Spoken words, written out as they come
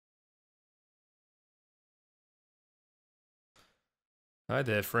Hi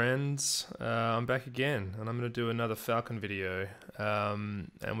there, friends. I'm back again, and I'm going to do another Falcon video,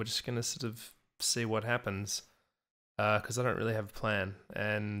 and we're just going to sort of see what happens, because I don't really have a plan,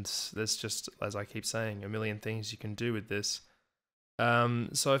 and there's just, as I keep saying, a million things you can do with this.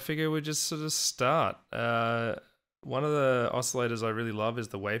 So I figure we'd just sort of start. One of the oscillators I really love is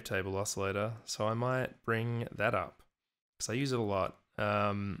the wavetable oscillator, so I might bring that up, because I use it a lot.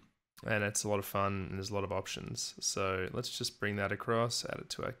 And it's a lot of fun and there's a lot of options. So let's just bring that across, add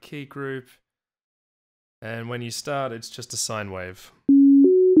it to our key group. And when you start, it's just a sine wave,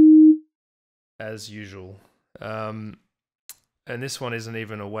 as usual. And this one isn't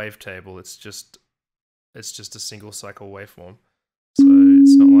even a wavetable, it's just a single cycle waveform. So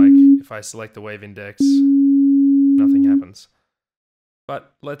it's not like if I select the wave index, nothing happens.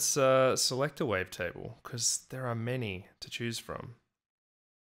 But let's select a wavetable, because there are many to choose from.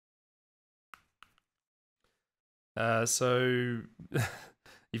 So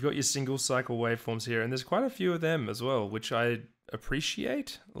you've got your single cycle waveforms here, and there's quite a few of them as well, which I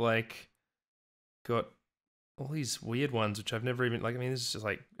appreciate. Like, got all these weird ones, which I've never even, like, I mean, this is just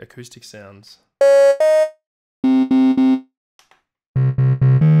like acoustic sounds. I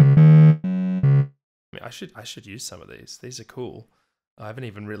mean, I should use some of these. These are cool. I haven't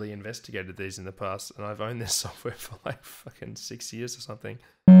even really investigated these in the past, and I've owned this software for like fucking 6 years or something.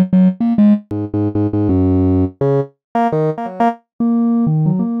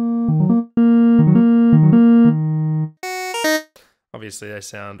 Obviously, they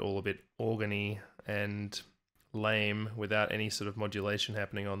sound all a bit organy and lame without any sort of modulation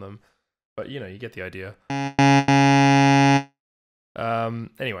happening on them, but you know, you get the idea.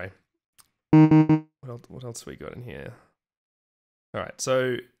 Anyway, what else we got in here? All right,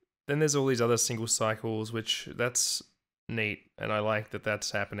 so then there's all these other single cycles, which that's neat, and I like that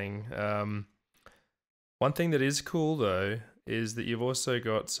that's happening. One thing that is cool though is that you've also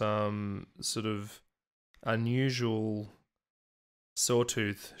got some sort of unusual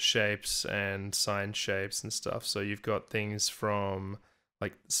sawtooth shapes and sine shapes and stuff. So you've got things from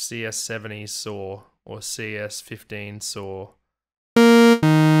like CS70 saw or CS15 saw.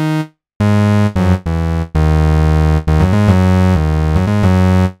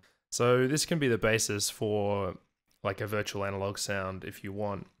 So this can be the basis for like a virtual analog sound if you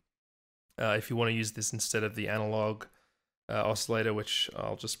want. If you want to use this instead of the analog oscillator, which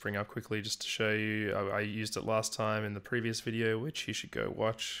I'll just bring up quickly just to show you. I used it last time in the previous video, which you should go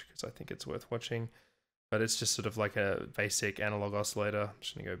watch because I think it's worth watching. But it's just sort of like a basic analog oscillator. I'm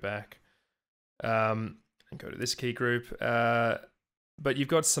just going to go back and go to this key group. But you've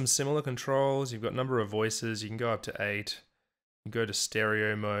got some similar controls. You've got number of voices. You can go up to 8. You can go to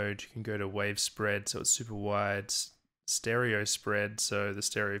stereo mode. You can go to wave spread, so it's super wide. Stereo spread, so the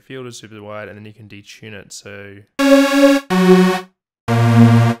stereo field is super wide, and then you can detune it, so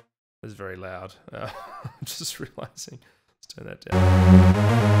it's very loud. I'm just realizing. Let's turn that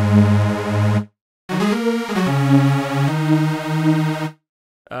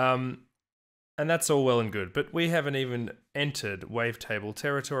down. And that's all well and good, but we haven't even entered wavetable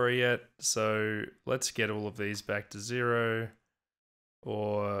territory yet, so let's get all of these back to 0,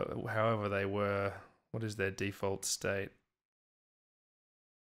 or however they were. What is their default state?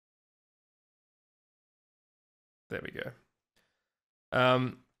 There we go.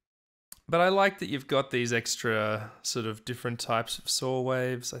 But I like that you've got these extra sort of different types of saw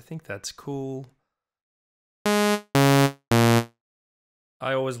waves. I think that's cool. I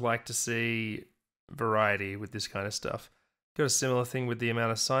always like to see variety with this kind of stuff. Got a similar thing with the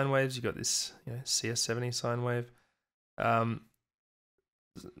amount of sine waves. You've got this, you know, CS70 sine wave.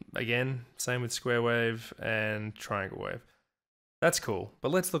 Again, same with square wave and triangle wave. That's cool, but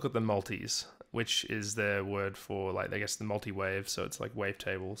let's look at the multis, which is their word for, like, I guess the multi-wave, so it's like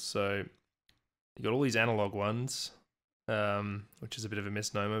wavetables. So you got all these analog ones, which is a bit of a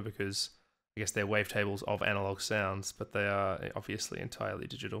misnomer because I guess they're wavetables of analog sounds, but they are obviously entirely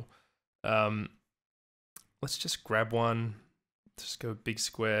digital. Let's just grab one, just go big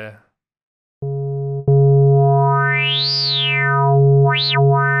square.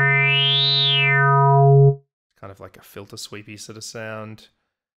 Kind of like a filter sweepy sort of sound.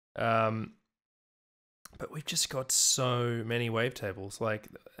 But we've just got so many wavetables, like,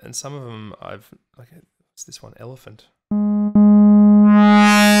 and some of them I've, like, what's this one? Elephant.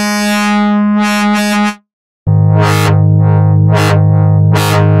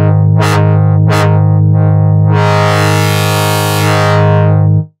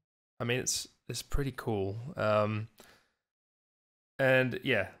 I mean, it's pretty cool. And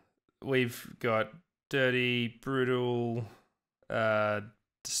yeah, we've got dirty, brutal,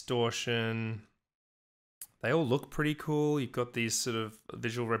 distortion, They all look pretty cool. You've got these sort of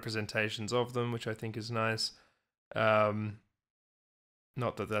visual representations of them, which I think is nice. Not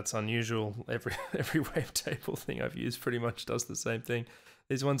that that's unusual. Every wavetable thing I've used pretty much does the same thing.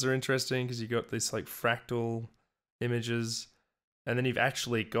 These ones are interesting because you've got this like fractal images, and then you've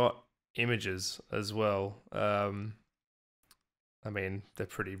actually got images as well. I mean, they're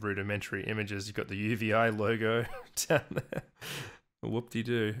pretty rudimentary images. You've got the UVI logo down there.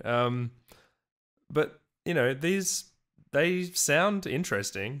 Whoop-de-doo. But, you know, they sound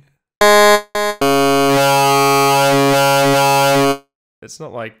interesting. It's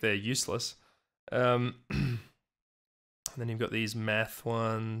not like they're useless. And then you've got these math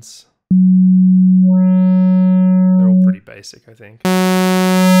ones. They're all pretty basic, I think.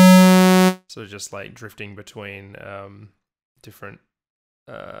 So just like drifting between different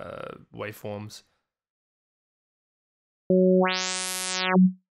waveforms.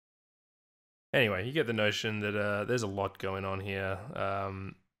 Anyway, you get the notion that there's a lot going on here.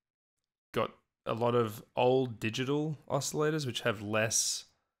 Got a lot of old digital oscillators which have less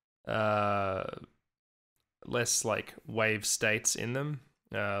like wave states in them,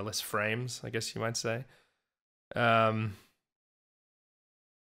 less frames, I guess you might say.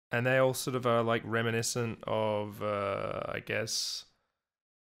 And they all sort of are like reminiscent of, I guess,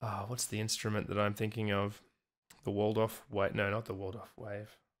 what's the instrument that I'm thinking of? The Waldorf wave? No, not the Waldorf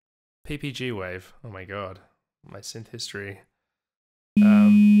wave. PPG wave. Oh my god, my synth history.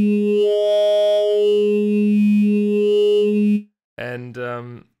 And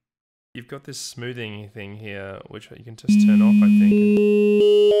you've got this smoothing thing here, which you can just turn off, I think.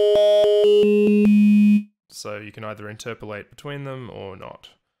 So you can either interpolate between them or not.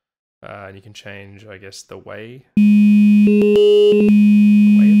 And you can change, I guess, the way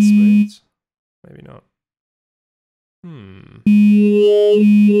it smooths. Maybe not.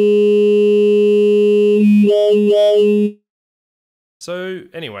 So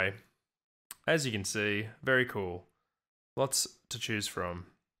anyway, as you can see, very cool. Lots to choose from.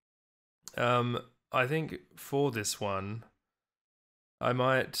 I think for this one,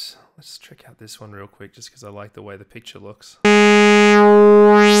 let's check out this one real quick just because I like the way the picture looks. That's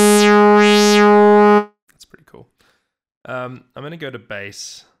pretty cool. I'm going to go to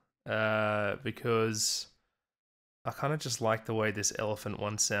bass because I kind of just like the way this elephant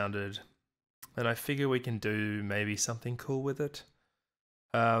one sounded, and I figure we can do maybe something cool with it.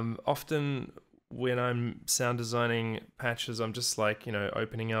 Often when I'm sound designing patches, I'm just like, you know,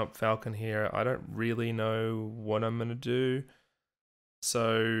 opening up Falcon here. I don't really know what I'm going to do.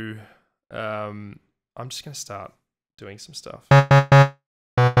 So I'm just going to start doing some stuff.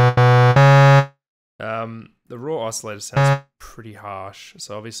 The raw oscillator sounds pretty harsh,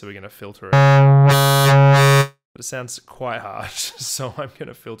 so obviously we're going to filter it. But it sounds quite harsh, so I'm going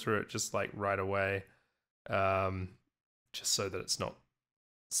to filter it just like right away, just so that it's not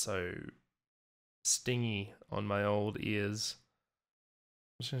so stingy on my old ears.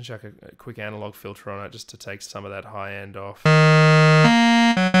 I'm just going to chuck a quick analog filter on it just to take some of that high end off.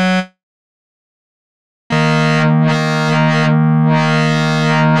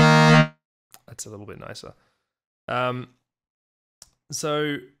 That's a little bit nicer.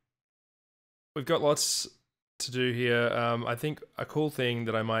 So we've got lots to do here. I think a cool thing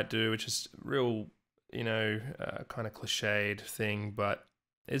that I might do, which is real, you know, kind of cliched thing, but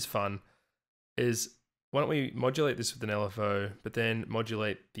is fun, is why don't we modulate this with an LFO, but then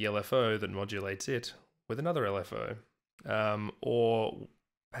modulate the LFO that modulates it with another LFO. Or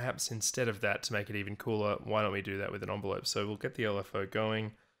perhaps instead of that, to make it even cooler, why don't we do that with an envelope? So we'll get the LFO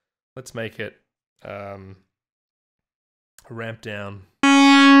going. Let's make it ramp down.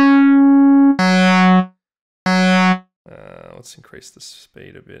 Let's increase the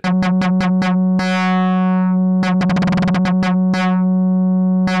speed a bit.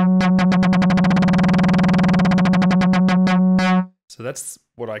 So that's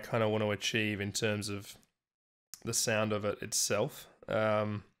what I kind of want to achieve in terms of the sound of it itself.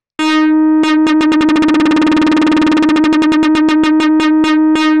 And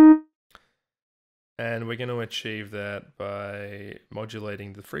we're going to achieve that by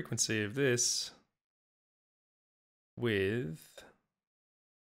modulating the frequency of this with...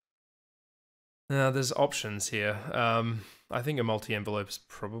 Now, there's options here. I think a multi-envelope is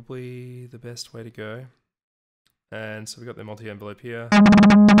probably the best way to go. And so we've got the multi-envelope here. Why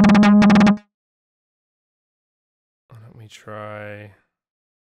don't we try...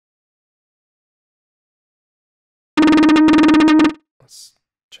 Let's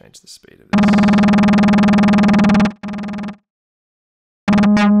change the speed of this.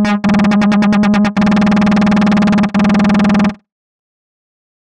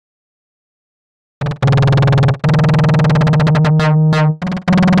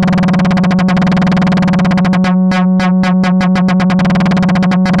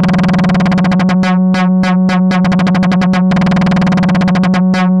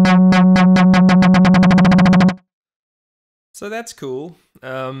 So that's cool.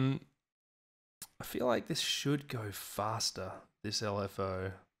 I feel like this should go faster, this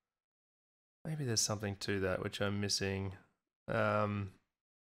LFO. Maybe there's something to that which I'm missing. Maybe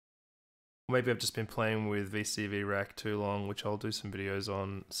I've just been playing with VCV Rack too long, which I'll do some videos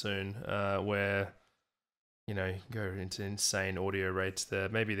on soon, where, you know, you can go into insane audio rates there.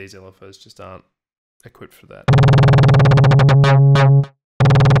 Maybe these LFOs just aren't equipped for that.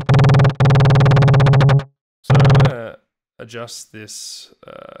 So I'm going to adjust this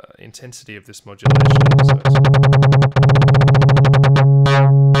intensity of this modulation.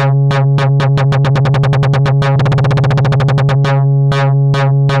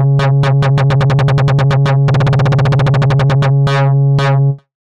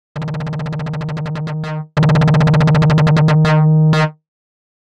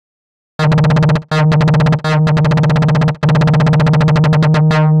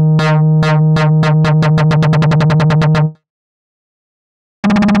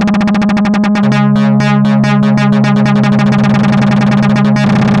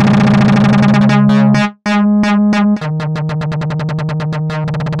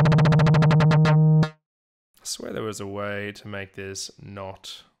 I swear there was a way to make this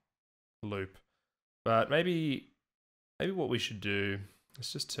not loop, but maybe what we should do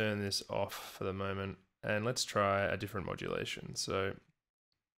is just turn this off for the moment and let's try a different modulation. So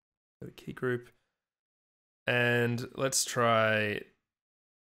go to key group and let's try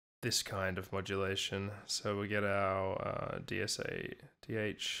this kind of modulation. So we get our DSA,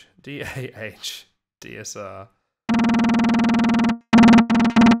 DAH, DSR.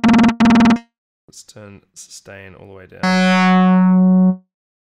 Let's turn sustain all the way down.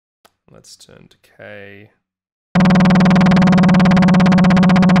 Let's turn decay.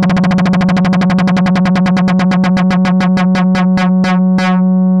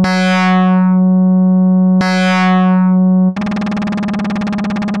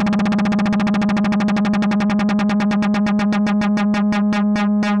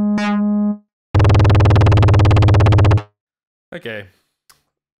 Okay,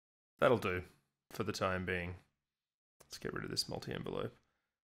 that'll do for the time being. Let's get rid of this multi-envelope.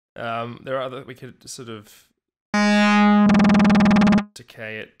 There are other, we could sort of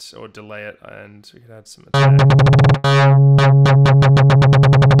decay it or delay it, and we could add some attack.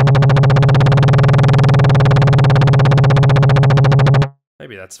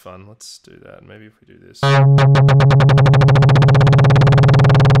 Maybe that's fun. Let's do that. Maybe if we do this.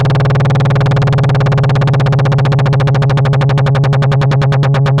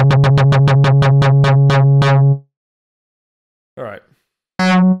 All right.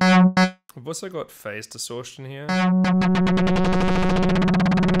 We've also got phase distortion here.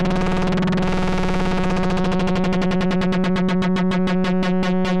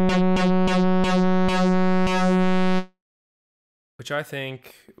 Which I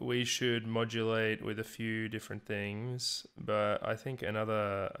think we should modulate with a few different things, but I think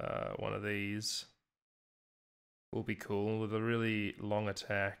another one of these will be cool with a really long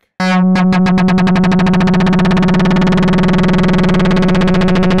attack.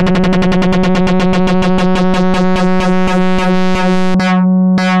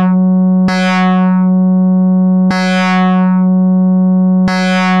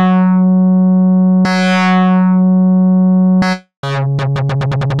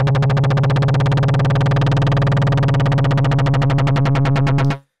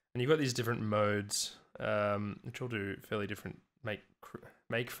 Different modes, which will do fairly different,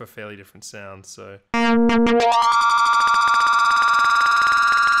 make for fairly different sounds. So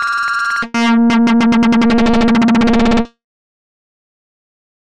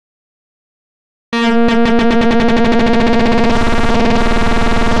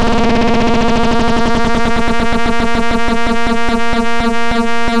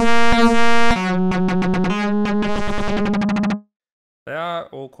they are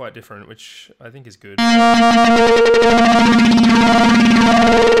all quite different, which I think is good. They're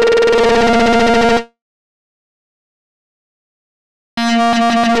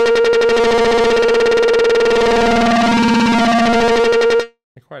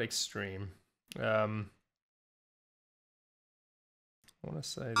quite extreme. I want to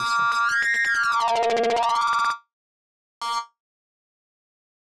say this one.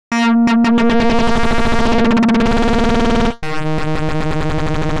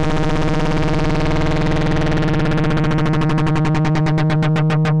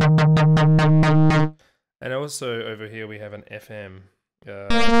 And also over here we have an FM.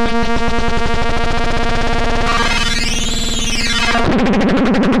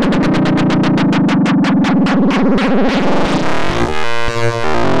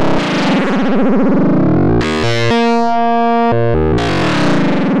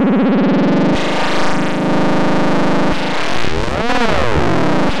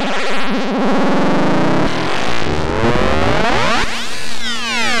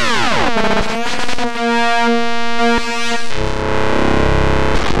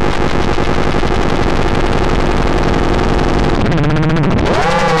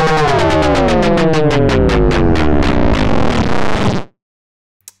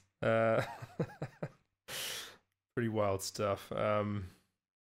 Pretty wild stuff.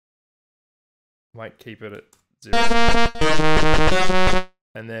 Might keep it at 0.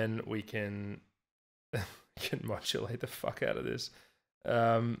 And then we can modulate the fuck out of this.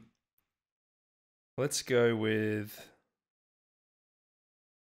 Let's go with...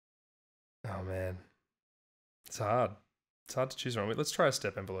 Oh man. It's hard. It's hard to choose one. Let's try a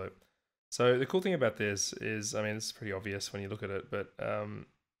step envelope. So the cool thing about this is, I mean, it's pretty obvious when you look at it, but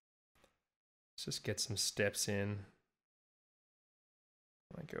let's just get some steps in.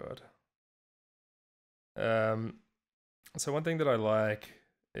 Oh my god. So one thing that I like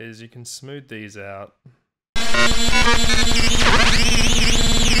is you can smooth these out.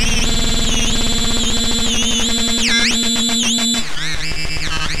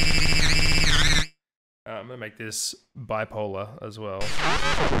 I'm going to make this bipolar as well.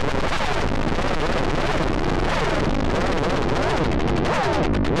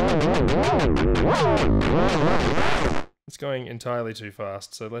 It's going entirely too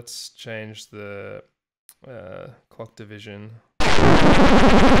fast, so let's change the clock division.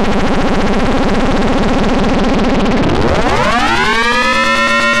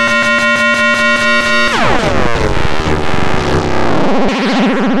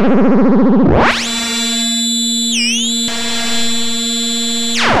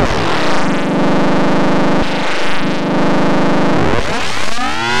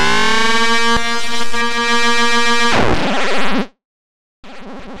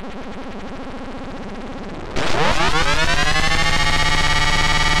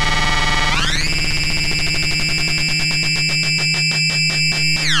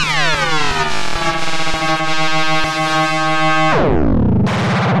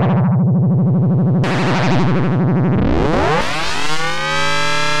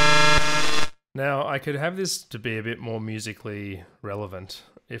 Now, I could have this to be a bit more musically relevant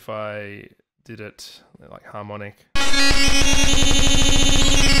if I did it like harmonic.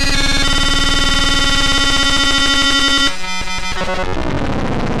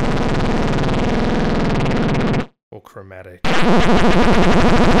 Or chromatic.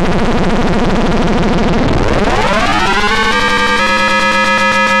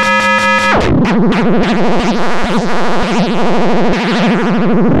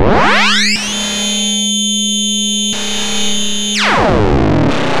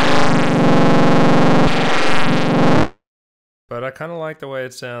 But I kind of like the way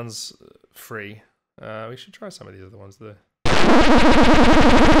it sounds free. We should try some of these other ones though.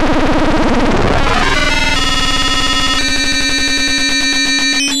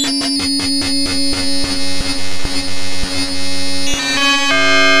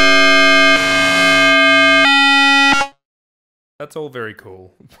 That's all very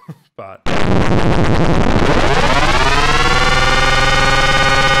cool, but...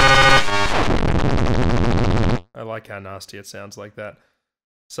 I like how nasty it sounds like that.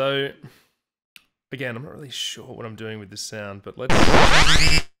 So, again, I'm not really sure what I'm doing with this sound, but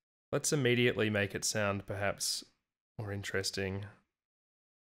let's immediately make it sound perhaps more interesting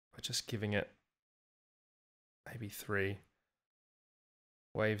by just giving it maybe 3.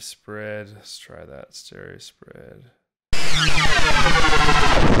 Wave spread, let's try that, stereo spread.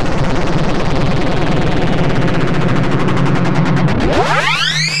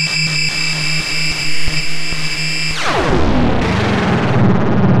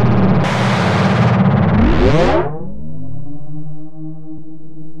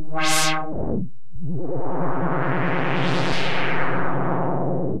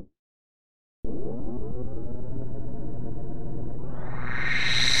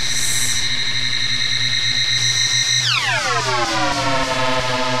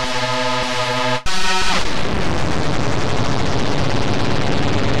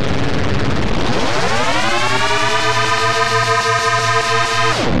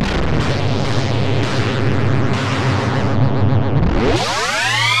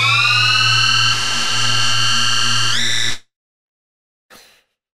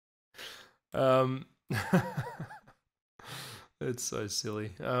 It's so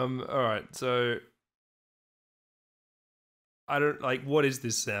silly. Alright, so I don't like, what is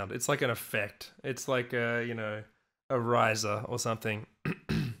this sound? It's like an effect. It's like a, you know, a riser or something.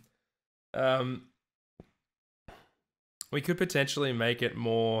 We could potentially make it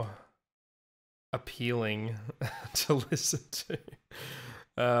more appealing to listen to.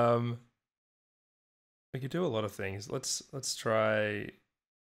 We could do a lot of things. Let's try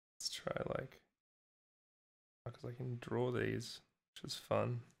like, because I can draw these, which is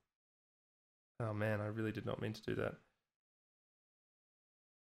fun. Oh man, I really did not mean to do that.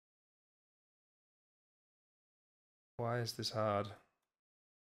 Why is this hard?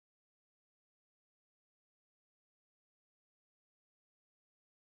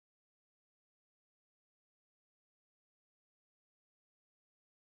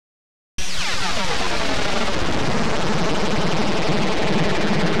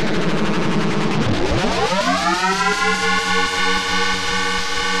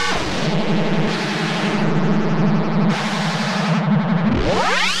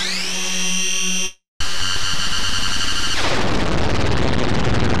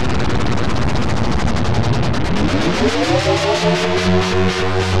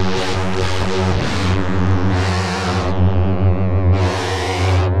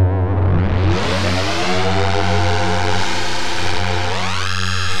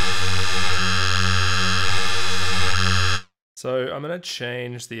 So I'm going to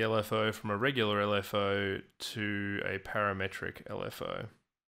change the LFO from a regular LFO to a parametric LFO.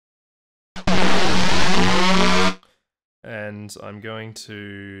 And I'm going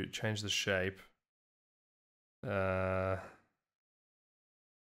to change the shape to,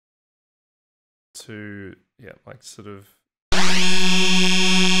 yeah, like sort of...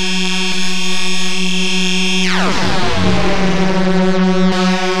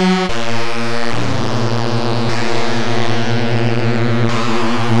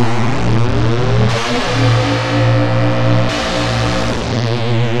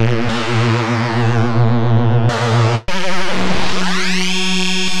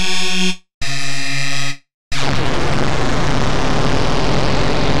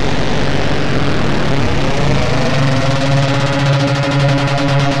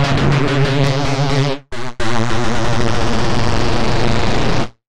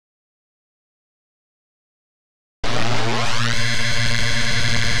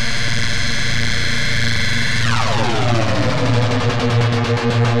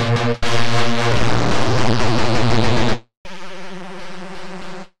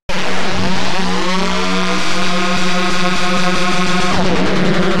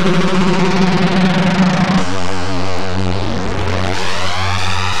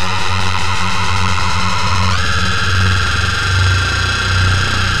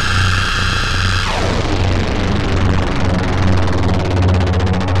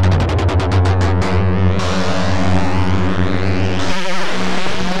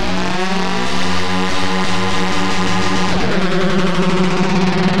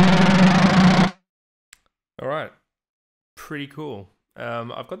 Alright, pretty cool.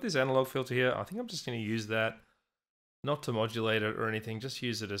 I've got this analog filter here. I think I'm just going to use that, not to modulate it or anything, just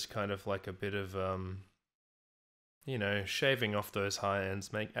use it as kind of like a bit of, you know, shaving off those high ends,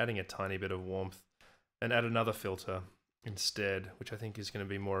 adding a tiny bit of warmth, and add another filter instead, which I think is going to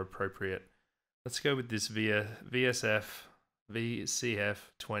be more appropriate. Let's go with this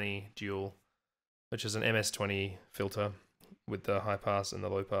VCF20 dual, which is an MS20 filter with the high pass and the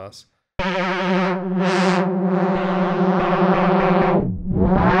low pass.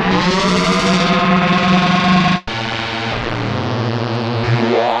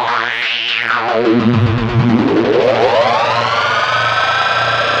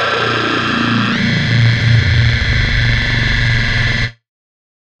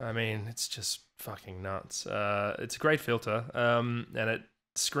 I mean, it's just fucking nuts. It's a great filter, and it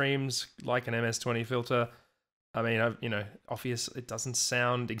screams like an MS20 filter. I mean, you know, obviously it doesn't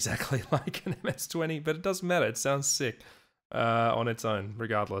sound exactly like an MS20, but it doesn't matter. It sounds sick on its own,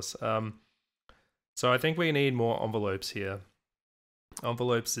 regardless. So I think we need more envelopes here.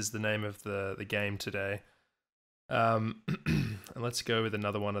 Envelopes is the name of the game today. And let's go with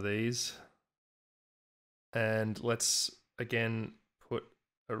another one of these. And let's, again, put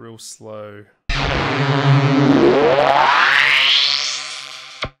a real slow...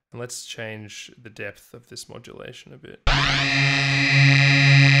 And let's change the depth of this modulation a bit.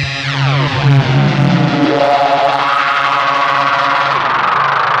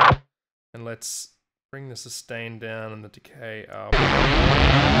 And let's bring the sustain down and the decay up.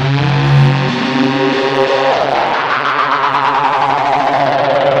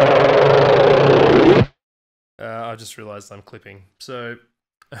 I just realized I'm clipping. So,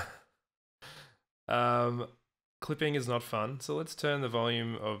 clipping is not fun, so let's turn the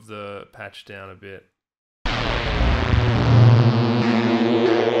volume of the patch down a bit.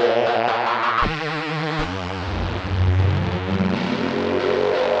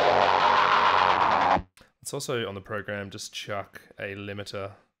 Let's also, on the program, just chuck a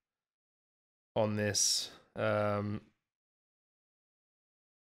limiter on this.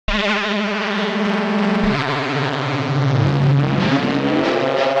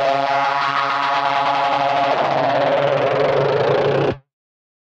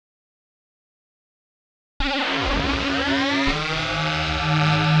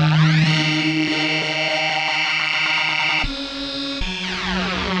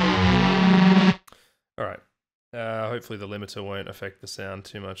 Hopefully the limiter won't affect the sound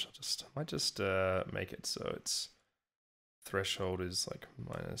too much. I might just make it so its threshold is like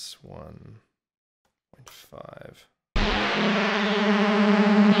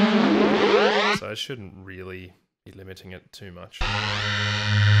 -1.5. So I shouldn't really be limiting it too much.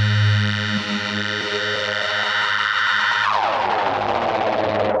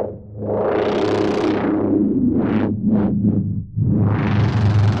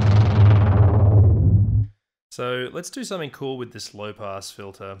 So let's do something cool with this low pass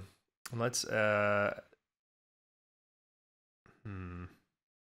filter. And let's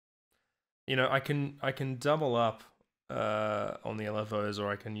you know, I can double up on the LFOs,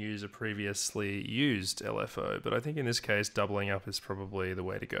 or I can use a previously used LFO. But I think in this case, doubling up is probably the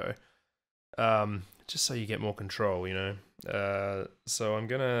way to go. Just so you get more control, you know. So I'm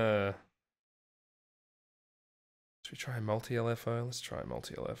gonna... Should we try multi-LFO? Let's try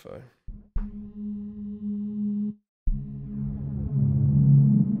multi-LFO.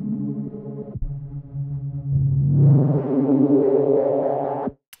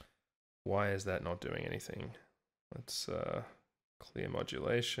 Why is that not doing anything? Let's clear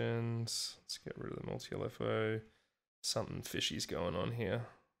modulations. Let's get rid of the multi-LFO. Something fishy's going on here.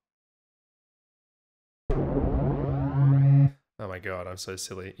 Oh my god, I'm so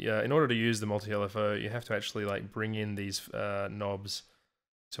silly. Yeah, in order to use the multi-LFO, you have to actually like bring in these knobs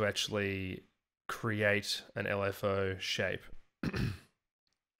to actually create an LFO shape.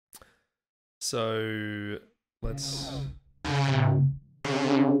 So let's...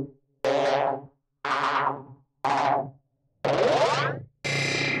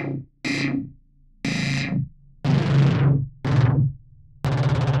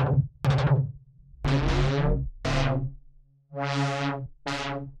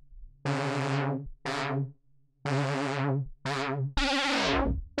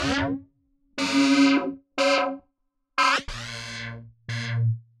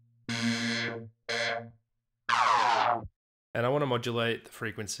 And I want to modulate the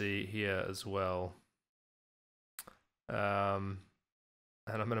frequency here as well. And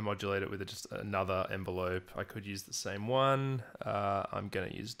I'm going to modulate it with just another envelope. I could use the same one. I'm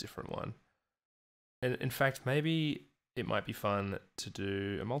going to use a different one. And in fact, maybe it might be fun to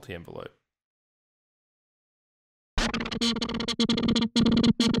do a multi-envelope.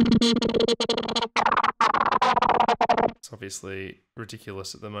 It's obviously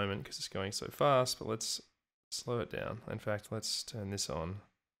ridiculous at the moment because it's going so fast, but let's slow it down. In fact, let's turn this on.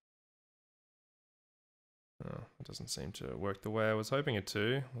 Oh, it doesn't seem to work the way I was hoping it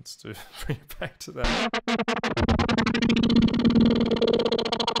to. Let's bring it back to that.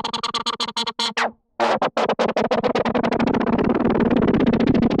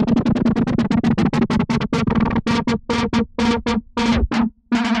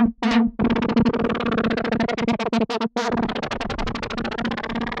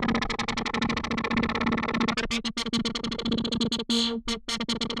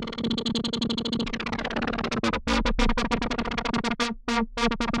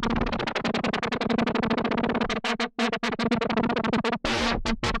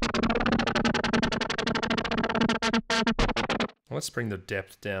 Let's bring the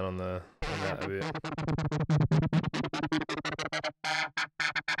depth down on that a bit.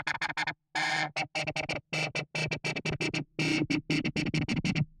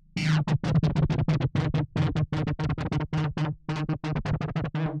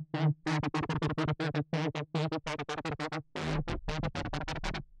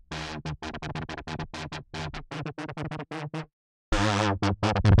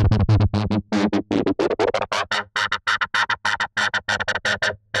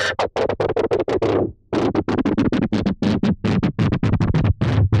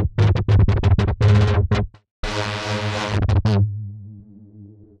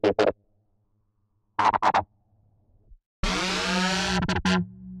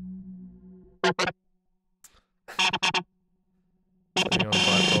 Putting on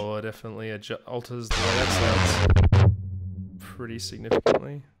bipolar definitely alters the way that sounds pretty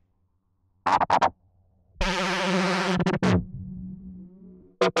significantly.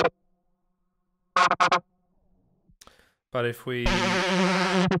 But if we put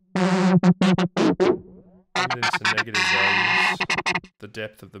it into negative values, the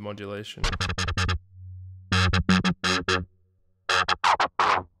depth of the modulation.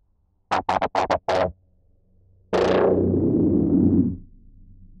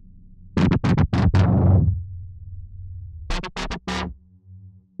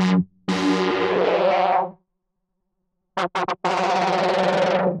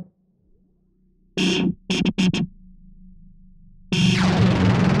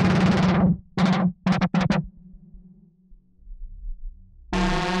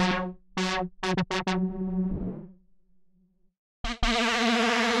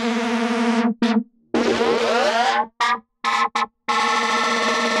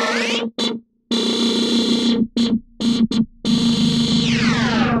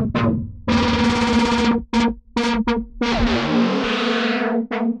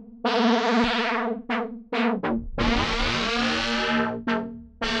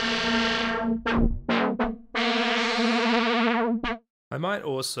 I might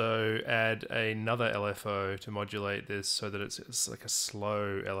also add another LFO to modulate this so that it's like a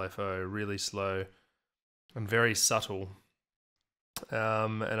slow LFO, really slow. and very subtle.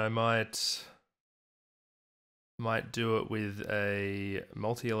 And I might do it with a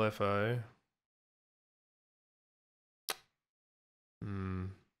multi-LFO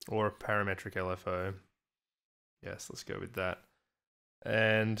or a parametric LFO. Yes, let's go with that.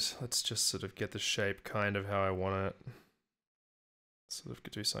 And let's just sort of get the shape kind of how I want it. Sort of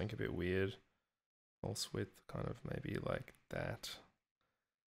do something a bit weird. False width, kind of maybe like that.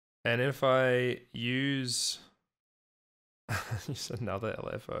 And if I use another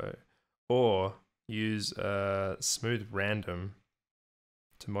LFO or use smooth random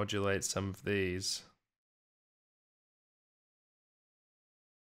to modulate some of these,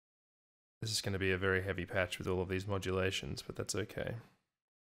 this is going to be a very heavy patch with all of these modulations, but that's okay.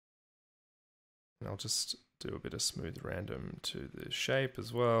 And I'll just do a bit of smooth random to the shape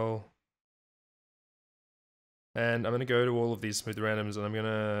as well. And I'm going to go to all of these smooth randoms and I'm going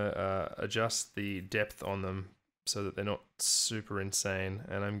to adjust the depth on them so that they're not super insane.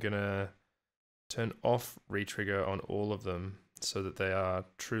 And I'm going to turn off retrigger on all of them so that they are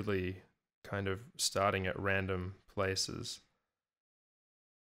truly kind of starting at random places.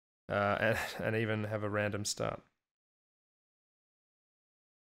 And even have a random start.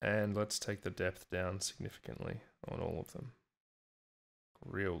 And let's take the depth down significantly on all of them.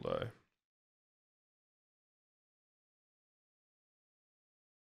 Real low.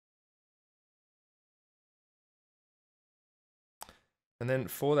 And then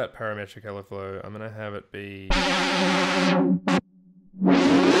for that parametric LFO, I'm going to have it be...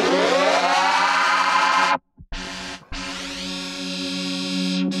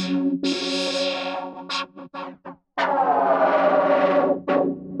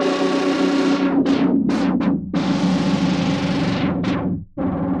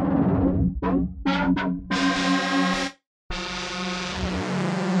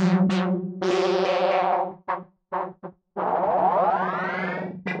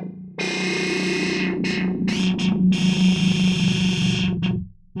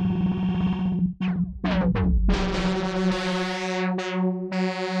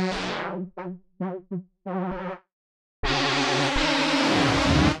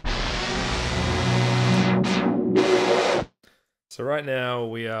 So right now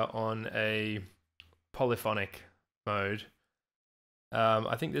we are on a polyphonic mode.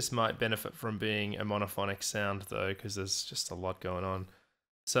 I think this might benefit from being a monophonic sound though, because there's just a lot going on.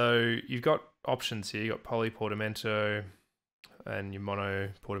 So you've got options here. You've got poly portamento and your mono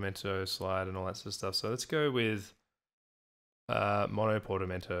portamento slide and all that sort of stuff. So let's go with mono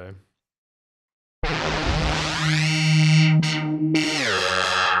portamento. I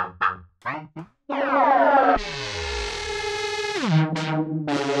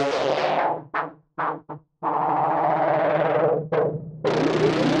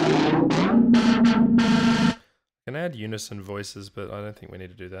can add unison voices, but I don't think we need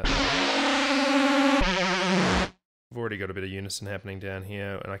to do that. I've already got a bit of unison happening down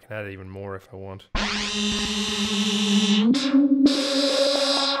here, and I can add even more if I want.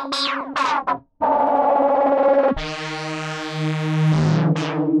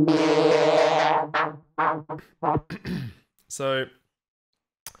 So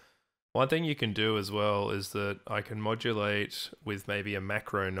one thing you can do as well is that I can modulate with maybe a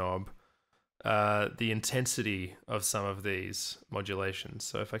macro knob the intensity of some of these modulations.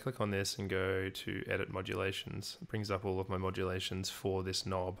 So if I click on this and go to edit modulations, it brings up all of my modulations for this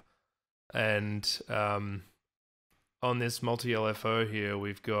knob. And on this multi-LFO here,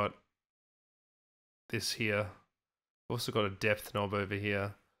 we've got this here. We've also got a depth knob over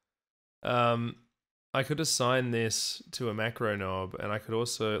here. I could assign this to a macro knob, and I could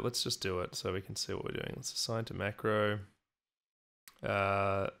also, let's just do it so we can see what we're doing. Let's assign to macro.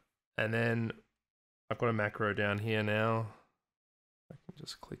 And then I've got a macro down here now. I can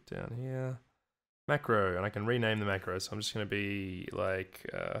just click down here. Macro, and I can rename the macro. So I'm just going to be like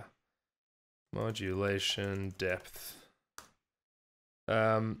modulation depth.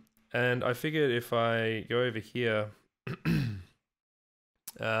 And I figured if I go over here,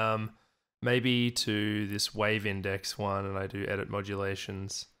 maybe to this wave index one, and I do edit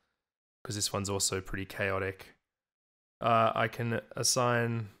modulations, because this one's also pretty chaotic. I can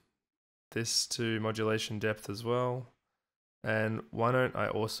assign this to modulation depth as well. And why don't I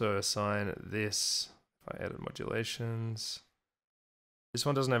also assign this, if I edit modulations. This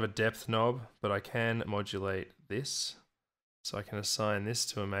one doesn't have a depth knob, but I can modulate this. So I can assign this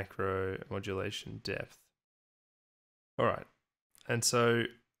to a macro modulation depth. All right. And so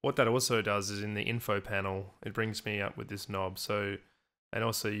what that also does is in the info panel, it brings me up with this knob. So, and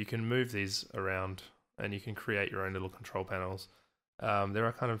also you can move these around and you can create your own little control panels. There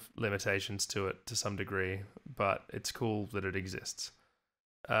are kind of limitations to it to some degree, but it's cool that it exists.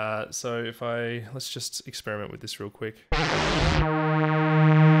 So let's just experiment with this real quick.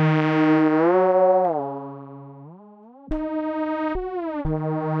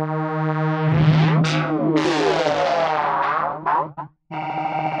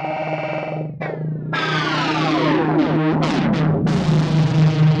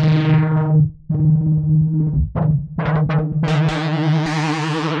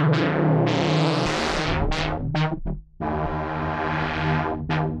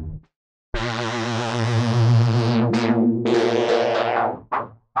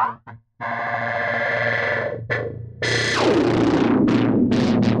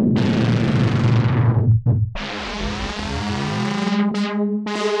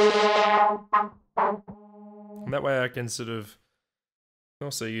 And that way I can sort of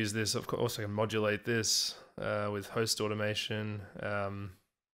also use this, of course I can modulate this with host automation. It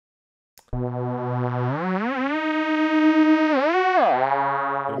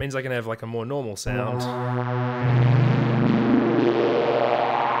means I can have like a more normal sound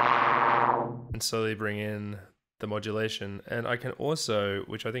and slowly bring in the modulation. And I can also,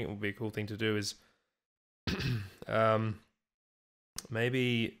 which I think would be a cool thing to do, is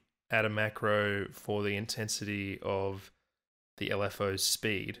maybe add a macro for the intensity of the LFO's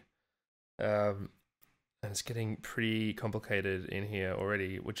speed. And it's getting pretty complicated in here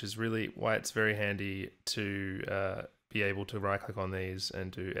already, which is really why it's very handy to be able to right click on these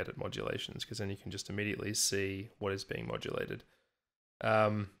and do edit modulations, because then you can just immediately see what is being modulated.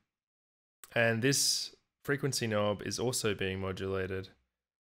 And this frequency knob is also being modulated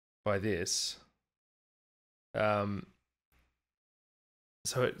by this.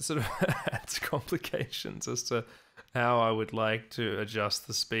 So it sort of adds complications as to how I would like to adjust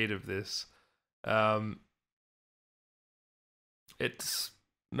the speed of this. It's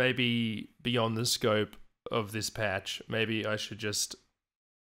maybe beyond the scope of this patch. Maybe I should just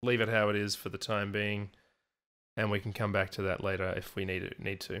leave it how it is for the time being, and we can come back to that later if we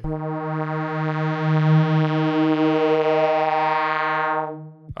need to.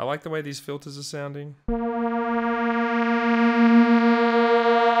 I like the way these filters are sounding.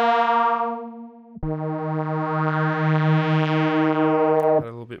 Add a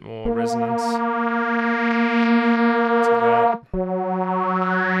little bit more resonance to that.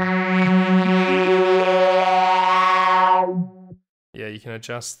 Yeah, you can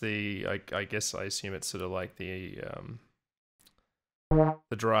adjust the, I guess I assume it's sort of like the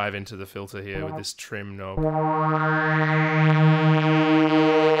drive into the filter here with this trim knob.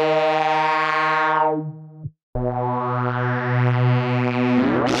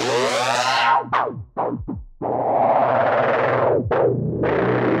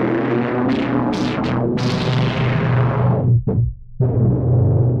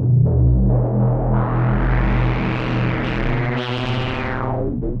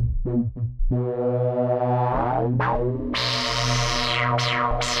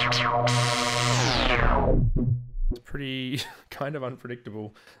 It's pretty kind of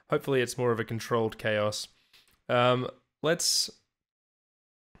unpredictable. Hopefully it's more of a controlled chaos. Let's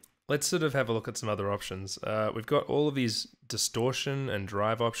sort of have a look at some other options. We've got all of these distortion and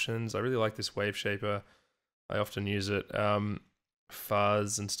drive options. I really like this wave shaper. I often use it.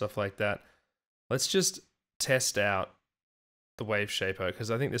 Fuzz and stuff like that. Let's just test out the wave shaper, because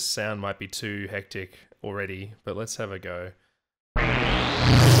I think this sound might be too hectic already, but let's have a go.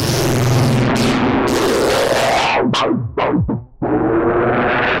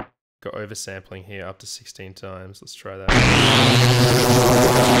 Got oversampling here up to 16 times. Let's try that.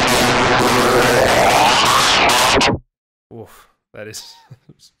 Oof, that is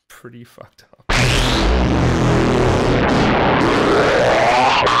pretty fucked up.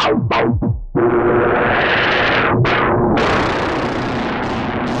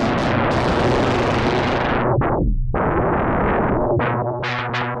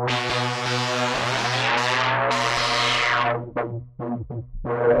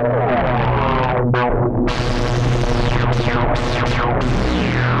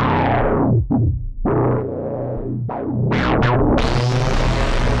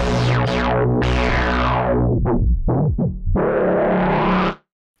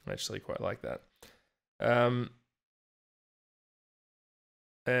 I actually quite like that.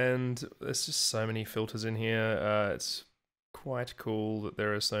 And there's just so many filters in here. It's quite cool that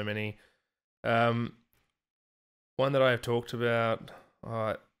there are so many. One that I have talked about,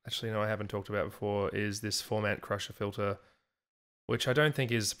 actually no, I haven't talked about before, is this format crusher filter, which I don't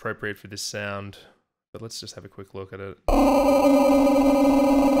think is appropriate for this sound, but let's just have a quick look at it.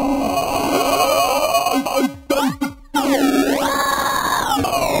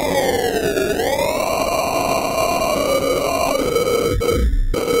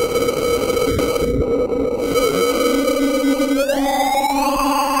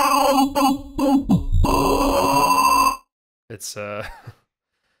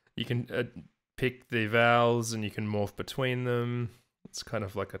 You can pick the vowels and you can morph between them. It's kind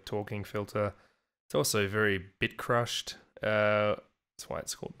of like a talking filter. It's also very bit crushed. That's why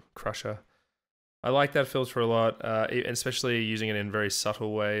it's called Crusher. I like that filter a lot, especially using it in very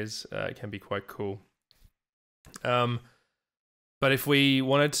subtle ways. It can be quite cool. But if we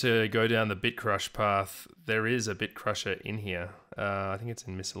wanted to go down the bit crush path, there is a bit crusher in here. I think it's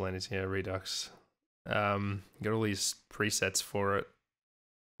in miscellaneous here, Redux. You got all these presets for it,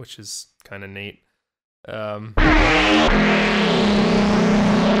 which is kind of neat. I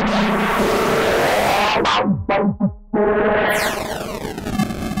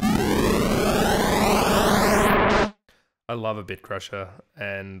love a bit crusher,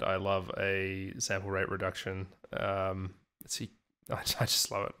 and I love a sample rate reduction. I just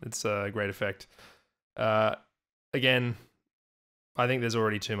love it. It's a great effect. Again, I think there's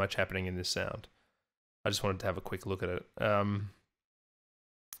already too much happening in this sound. I just wanted to have a quick look at it.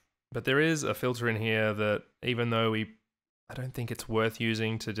 But there is a filter in here that, even though I don't think it's worth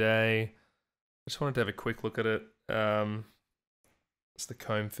using today, I just wanted to have a quick look at it. It's the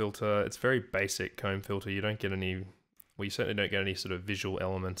comb filter. It's very basic comb filter. You don't get any, well, you certainly don't get any sort of visual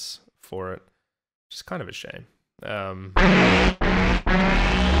elements for it, which is kind of a shame. If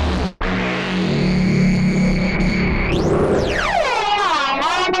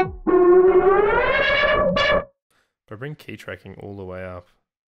I bring key tracking all the way up,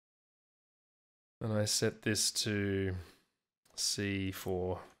 and I set this to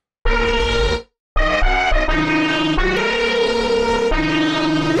C4.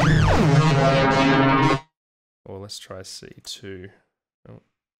 Or let's try C2. Oh.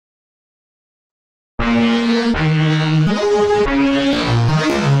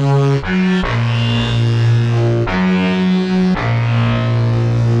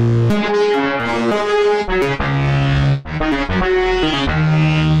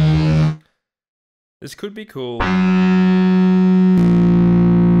 This could be cool.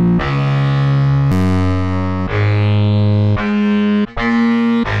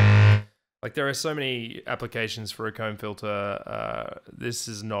 Like, there are so many applications for a comb filter. This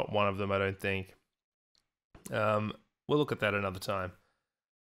is not one of them, I don't think. We'll look at that another time.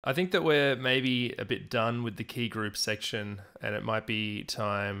 I think that we're maybe a bit done with the key group section, and it might be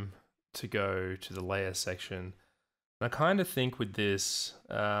time to go to the layer section. And I kind of think with this,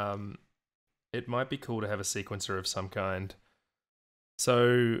 it might be cool to have a sequencer of some kind.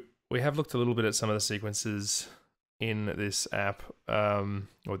 So we have looked a little bit at some of the sequences in this app,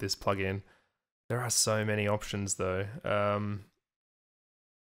 or this plugin. There are so many options though.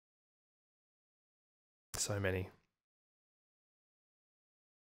 So many.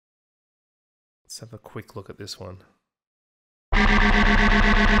 Let's have a quick look at this one.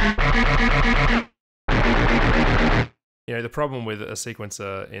 You know, the problem with a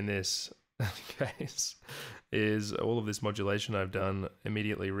sequencer in this case is all of this modulation I've done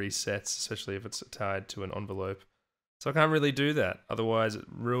immediately resets, especially if it's tied to an envelope. So I can't really do that, otherwise it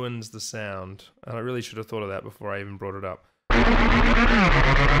ruins the sound. And I really should have thought of that before I even brought it up.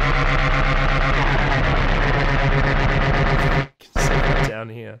 Set that down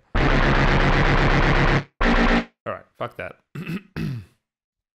here. Alright, fuck that.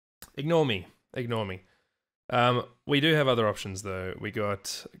 Ignore me. Ignore me. We do have other options though. We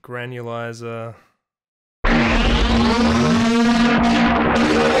got granulizer.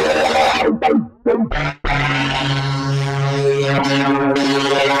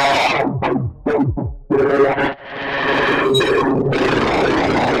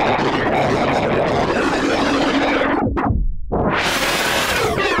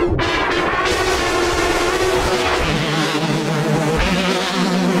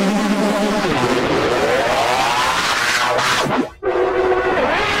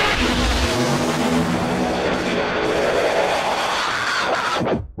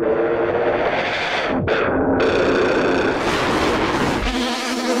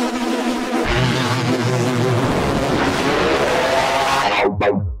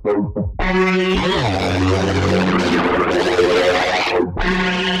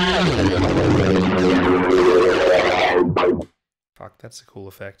 Fuck, that's a cool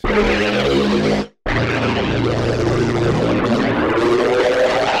effect.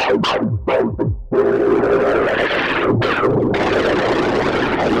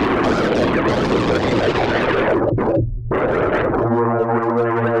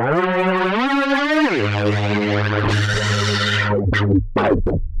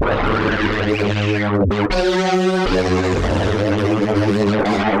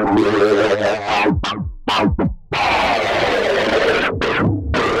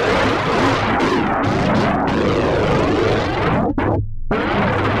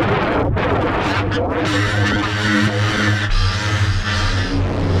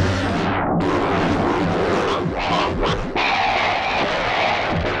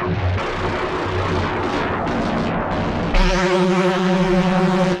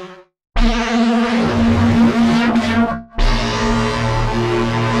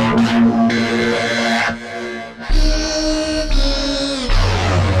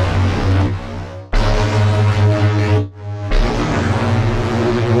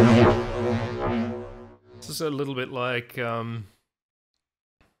 A little bit like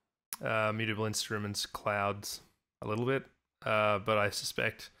Mutable Instruments Clouds, a little bit, but I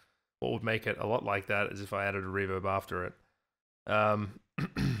suspect what would make it a lot like that is if I added a reverb after it.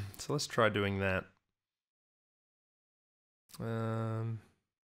 So let's try doing that. What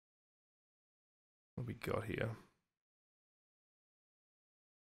we got here?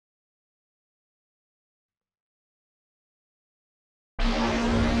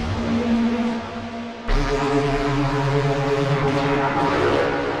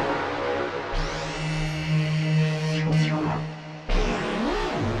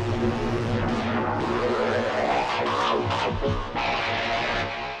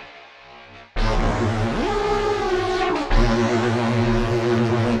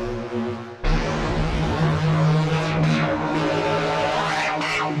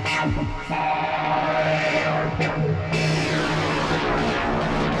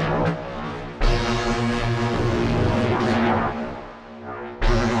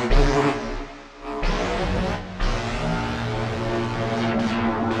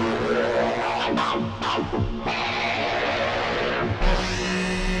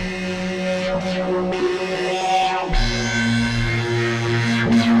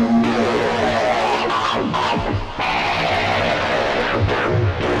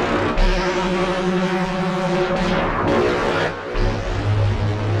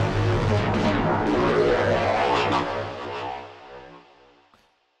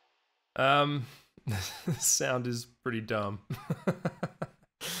 This sound is pretty dumb.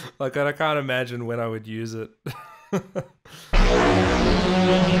 Like, I can't imagine when I would use it.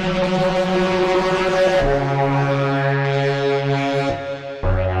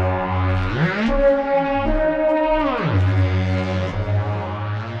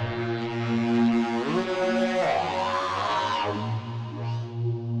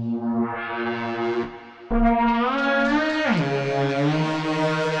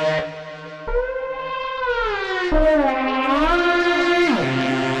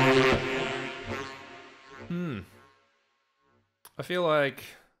 I feel like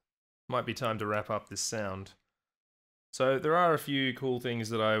it might be time to wrap up this sound. So there are a few cool things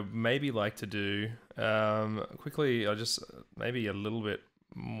that I maybe like to do. Quickly, I just maybe a little bit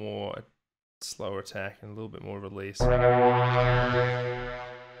more slow attack and a little bit more release.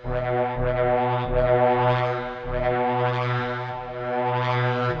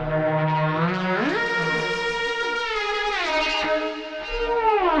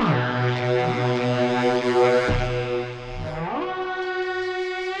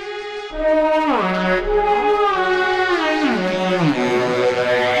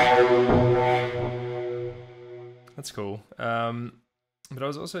 That's cool. But I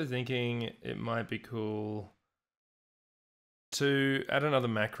was also thinking it might be cool to add another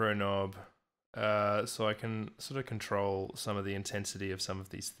macro knob so I can sort of control some of the intensity of some of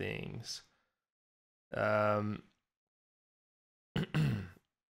these things.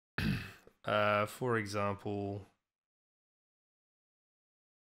 For example,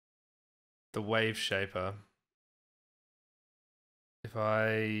 the wave shaper. If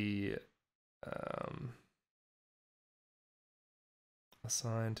I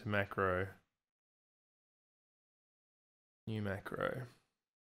assign to macro, new macro,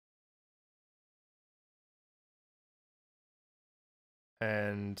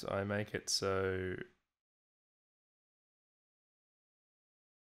 and I make it so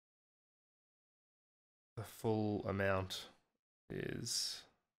the full amount is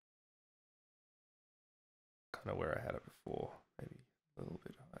kind of where I had it before, maybe a little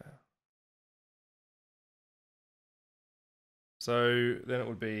bit higher. So then it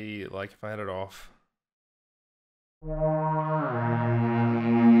would be like if I had it off.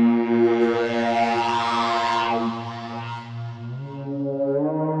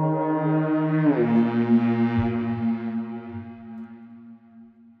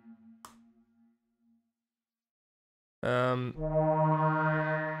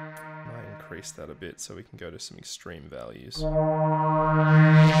 Might increase that a bit so we can go to some extreme values.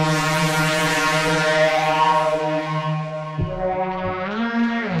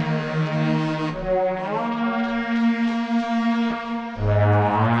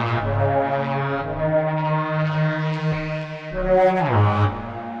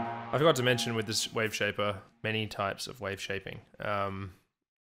 forgot to mention with this wave shaper, many types of wave shaping.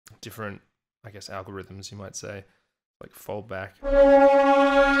 Different, I guess, algorithms, you might say, like fold back.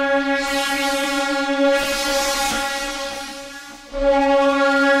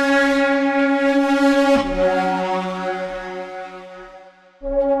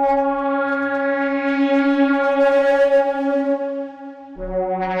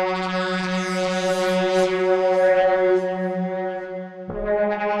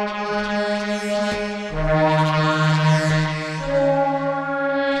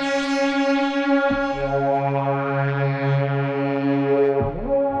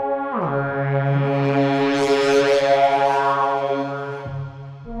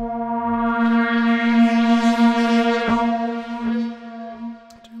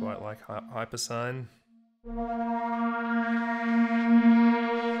 Hypersign.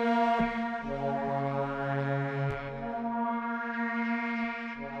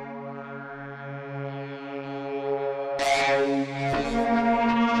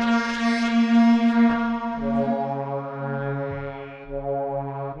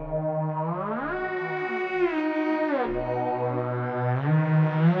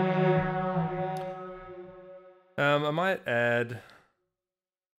 I might add.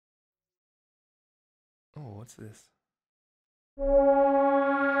 Oh, what's this?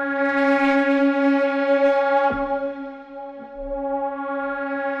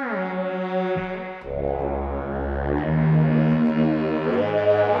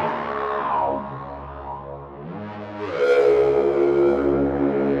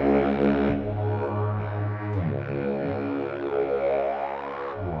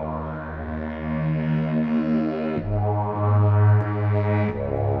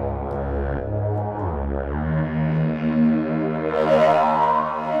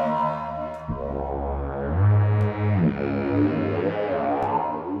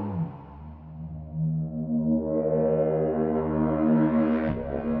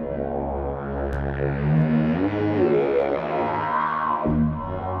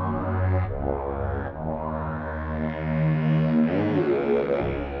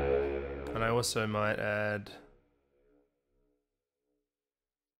 Also might add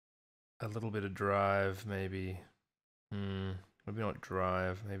a little bit of drive, maybe. Maybe not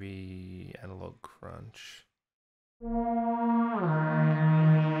drive, maybe analog crunch.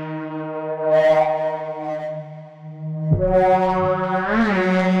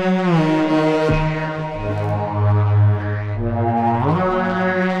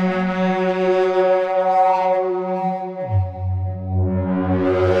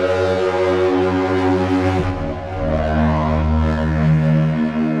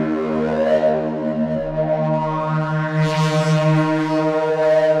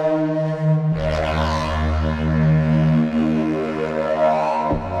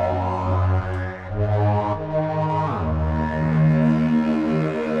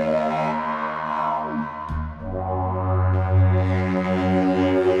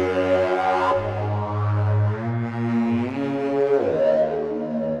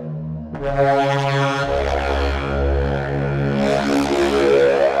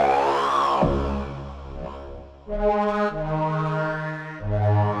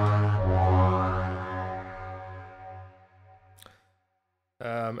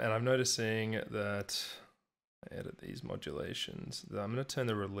 And I'm noticing that I edit these modulations. I'm going to turn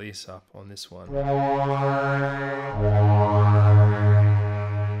the release up on this one.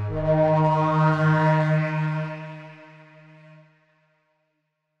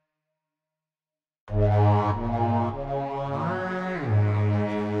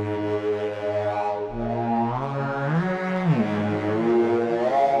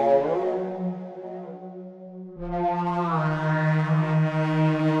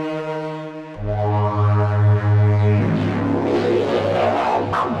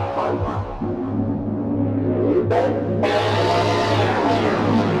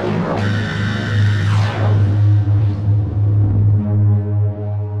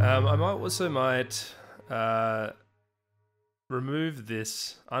 Also might remove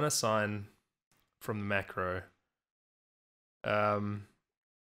this unassign from the macro.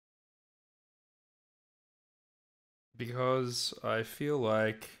 Because I feel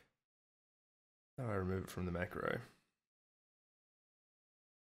like, how do I remove it from the macro?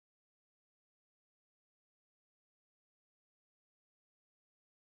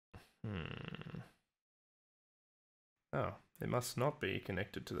 Oh, it must not be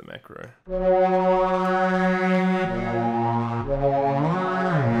connected to the macro.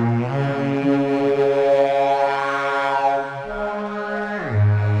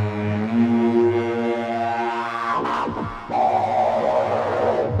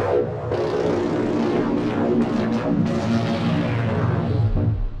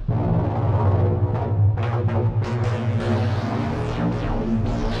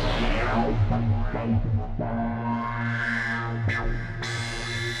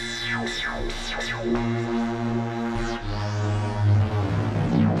 Alright,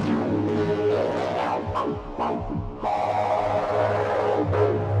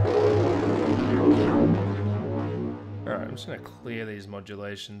 I'm just going to clear these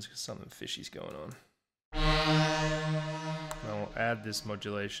modulations because something fishy's going on. I'll add this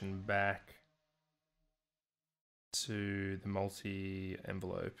modulation back to the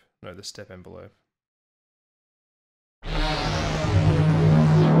multi-envelope, no, the step envelope.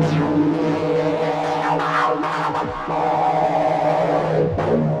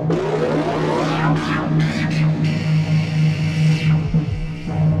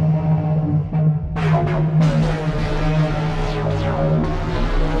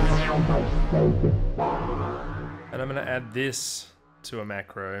 And I'm going to add this to a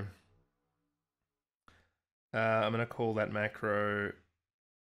macro. I'm going to call that macro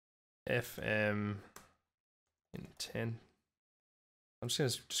FM in 10. I'm just going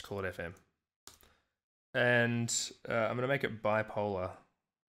to just call it FM. And I'm going to make it bipolar,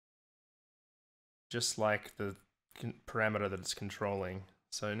 just like the parameter that it's controlling.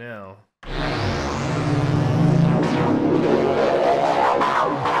 So now...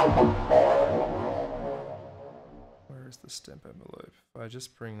 Where is the step envelope? If I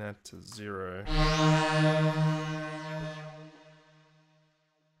just bring that to 0.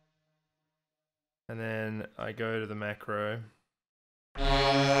 And then I go to the macro.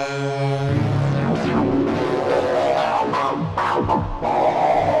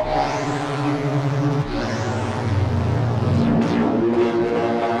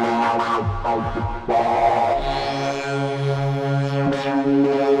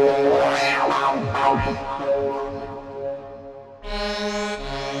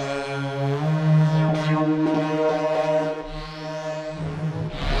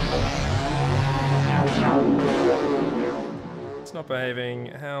 It's not behaving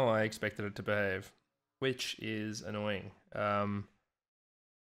how I expected it to behave, which is annoying.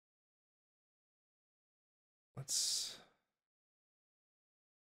 Let's...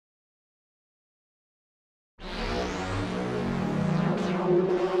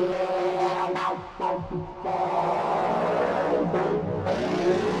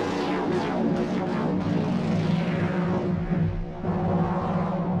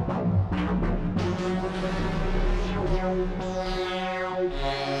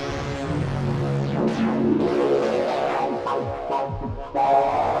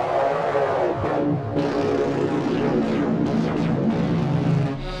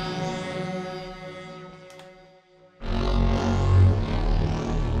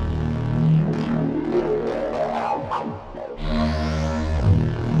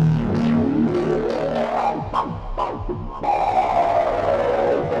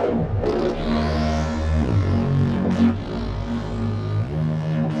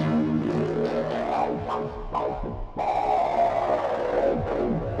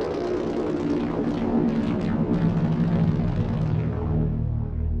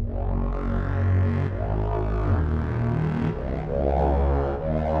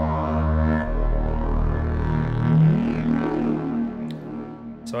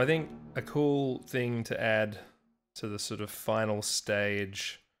 So I think a cool thing to add to the sort of final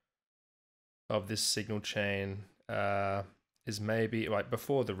stage of this signal chain is maybe, like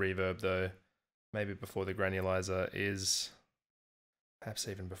before the reverb though, maybe before the granulizer, is perhaps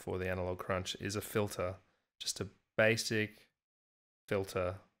even before the analog crunch, is a filter. Just a basic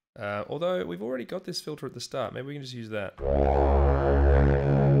filter. Although we've already got this filter at the start, maybe we can just use that. No.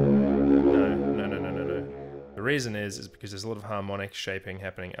 The reason is because there's a lot of harmonic shaping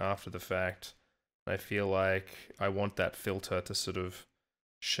happening after the fact. I feel like I want that filter to sort of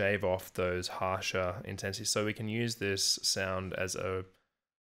shave off those harsher intensities. So we can use this sound as a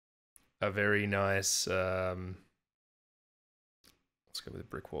very nice, let's go with a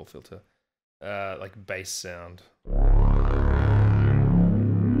brick wall filter, like bass sound.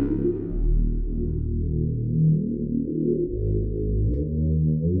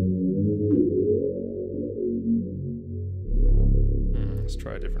 Let's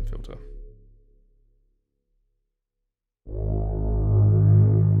try a different filter.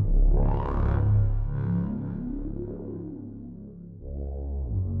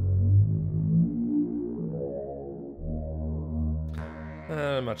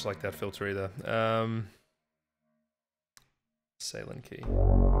 Much like that filter either. Salin key.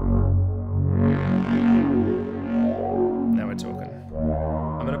 Now we're talking.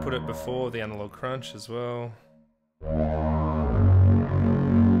 I'm going to put it before the analog crunch as well.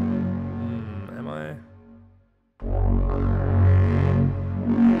 Am I?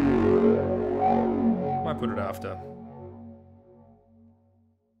 Might put it after.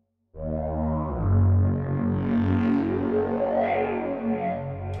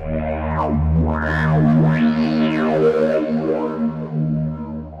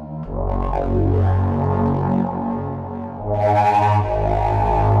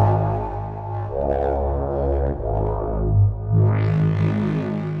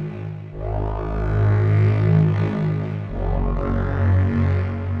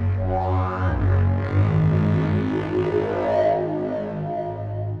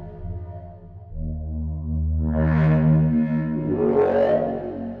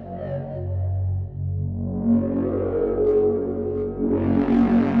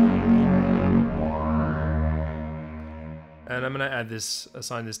 And I'm going to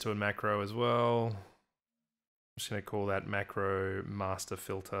assign this to a macro as well. I'm just going to call that macro master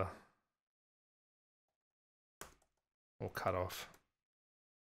filter. Or cutoff.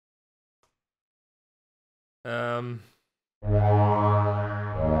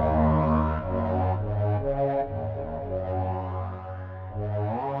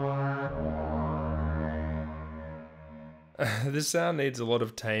 This sound needs a lot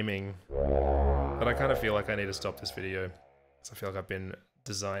of taming, but I kind of feel like I need to stop this video because I feel like I've been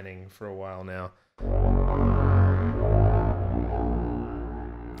designing for a while now.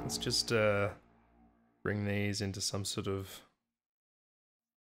 Let's just bring these into some sort of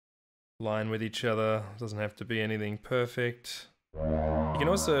line with each other. Doesn't have to be anything perfect. You can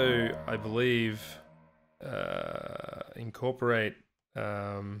also, I believe, incorporate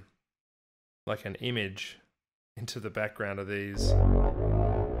like an image into the background of these.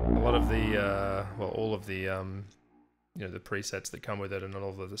 A lot of the, well, all of the, you know, the presets that come with it and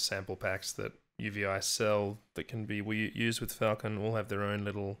all of the sample packs that UVI sell that can be used with Falcon all have their own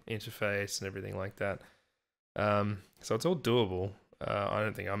little interface and everything like that. So it's all doable. I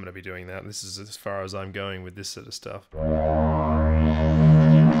don't think I'm going to be doing that. This is as far as I'm going with this sort of stuff.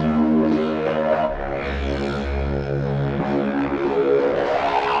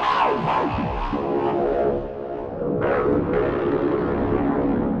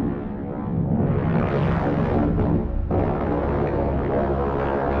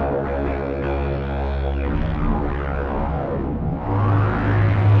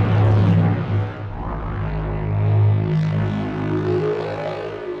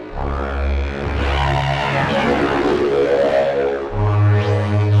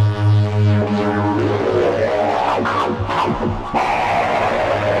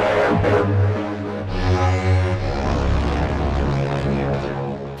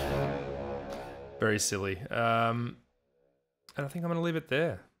 Very silly. And I think I'm going to leave it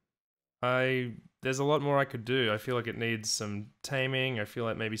there. There's a lot more I could do. I feel like it needs some taming. I feel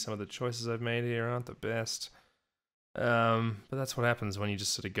like maybe some of the choices I've made here aren't the best. But that's what happens when you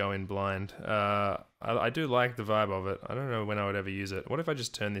just sort of go in blind. I do like the vibe of it. I don't know when I would ever use it. What if I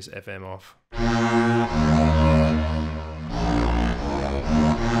just turn this FM off?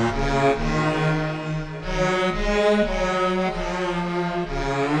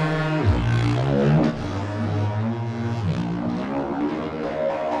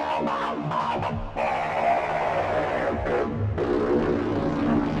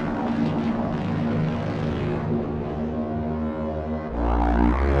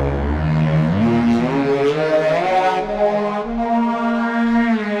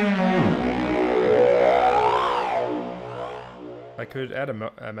 I could add a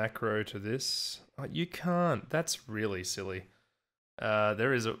macro to this. Oh, you can't. That's really silly.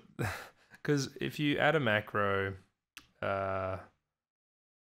 There is a... Because if you add a macro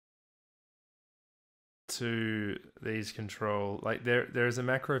to these control... Like, there is a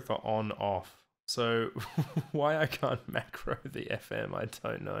macro for on-off. So, why I can't macro the FM, I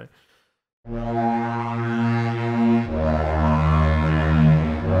don't know.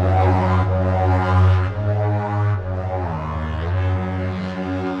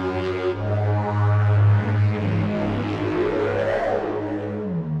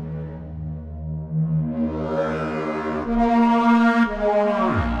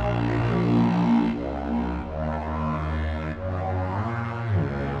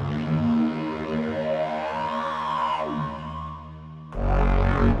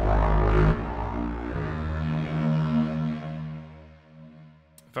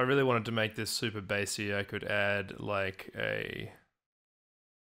 If I really wanted to make this super bassy, I could add like a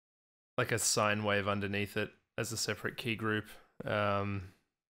sine wave underneath it as a separate key group. Let's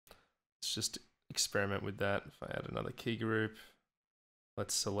just experiment with that. If I add another key group,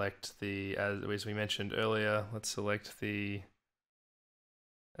 let's select the, as we mentioned earlier, let's select the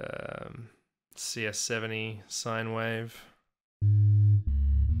CS70 sine wave.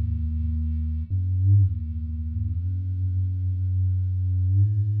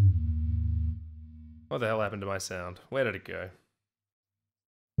 What the hell happened to my sound? Where did it go?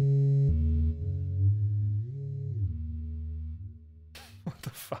 What the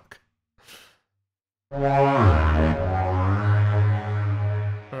fuck?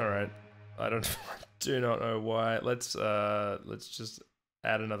 Alright. I do not know why. Let's just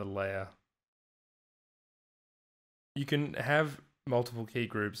add another layer. You can have multiple key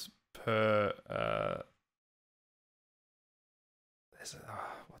groups per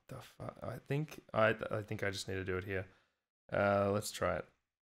what the fuck? I think I just need to do it here. Let's try it.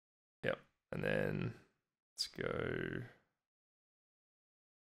 Yep. And then let's go.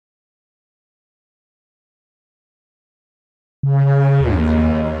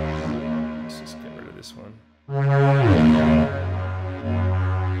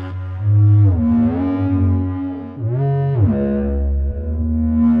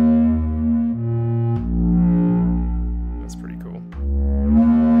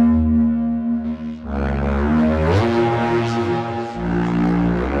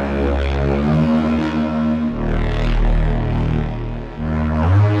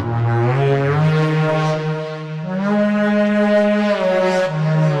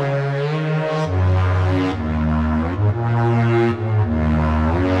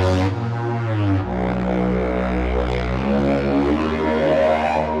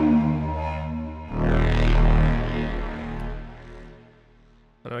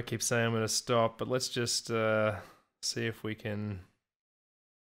 know I keep saying I'm going to stop, but let's just see if we can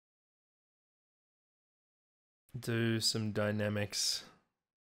do some dynamics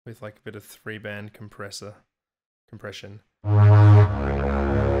with like a bit of 3-band compression.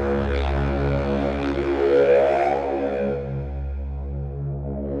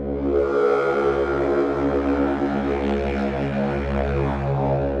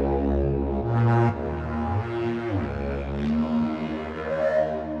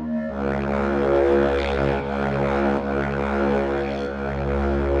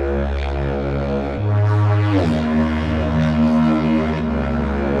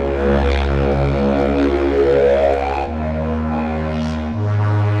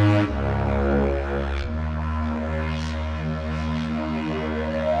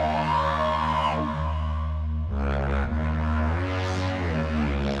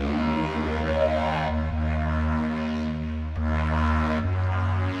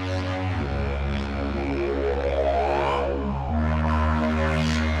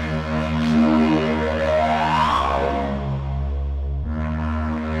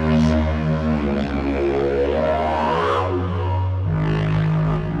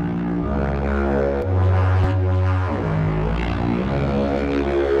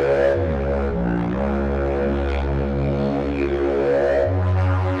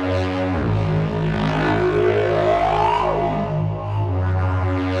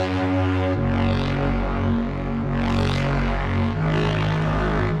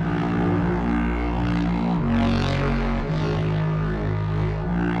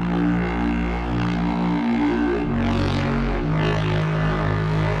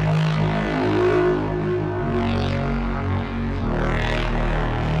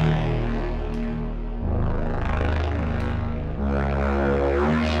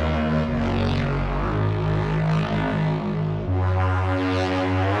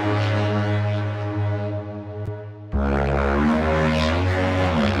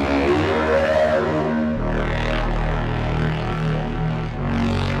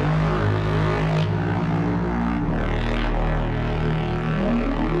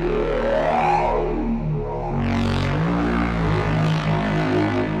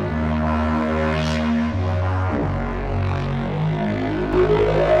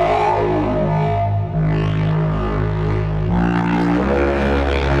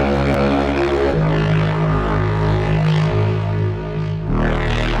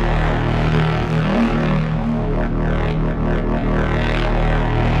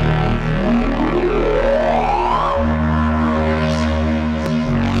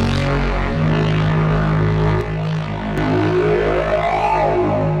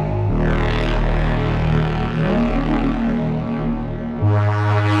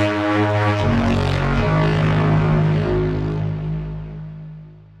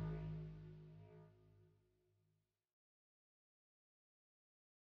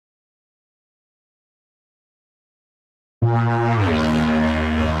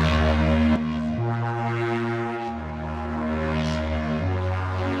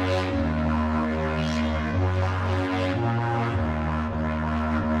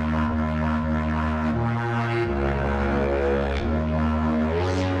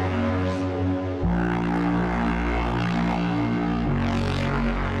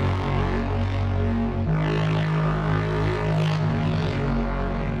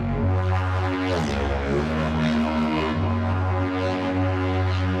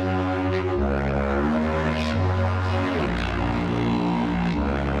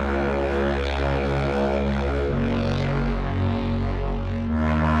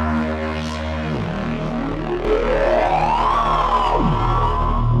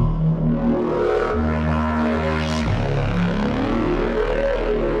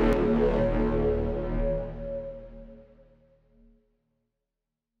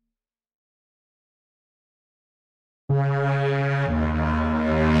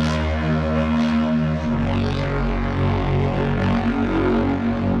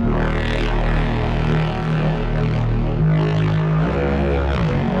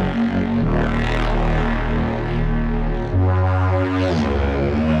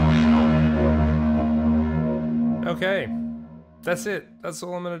 Okay, that's it. That's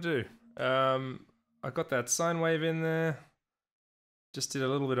all I'm gonna do. I got that sine wave in there. Just did a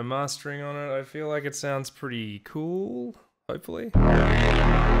little bit of mastering on it. I feel like it sounds pretty cool, hopefully. I'm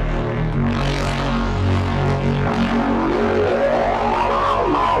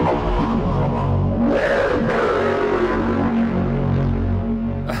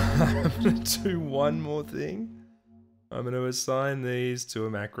gonna do one more thing. I'm gonna assign these to a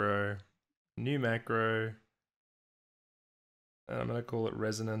macro. New macro. and I'm going to call it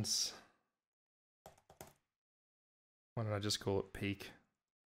resonance. Why don't I just call it peak?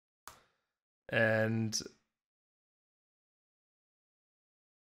 And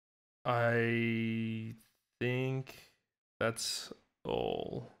I think that's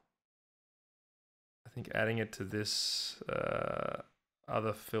all. I think adding it to this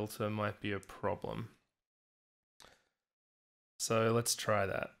other filter might be a problem. So let's try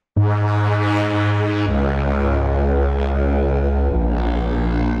that.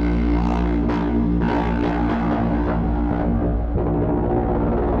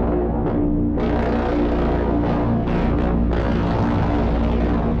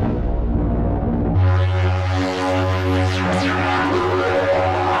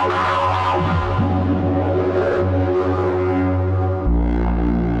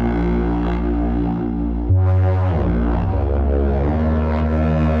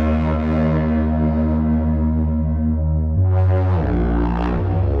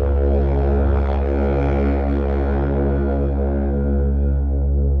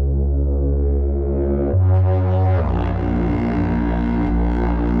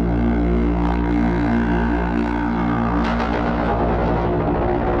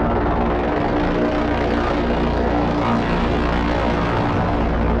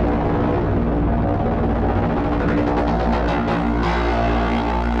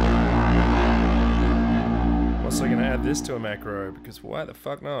 This to a macro, because why the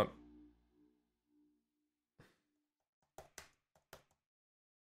fuck not?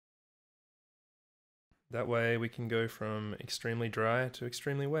 That way we can go from extremely dry to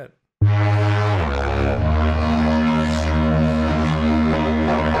extremely wet.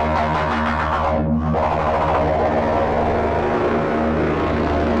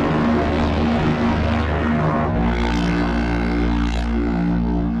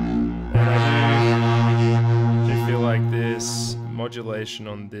 Modulation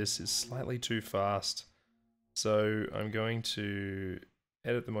on this is slightly too fast, so I'm going to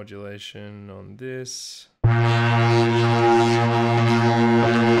edit the modulation on this. Oh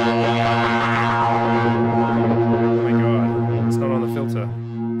my god, it's not on the filter.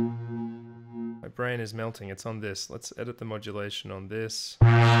 My brain is melting, it's on this. Let's edit the modulation on this.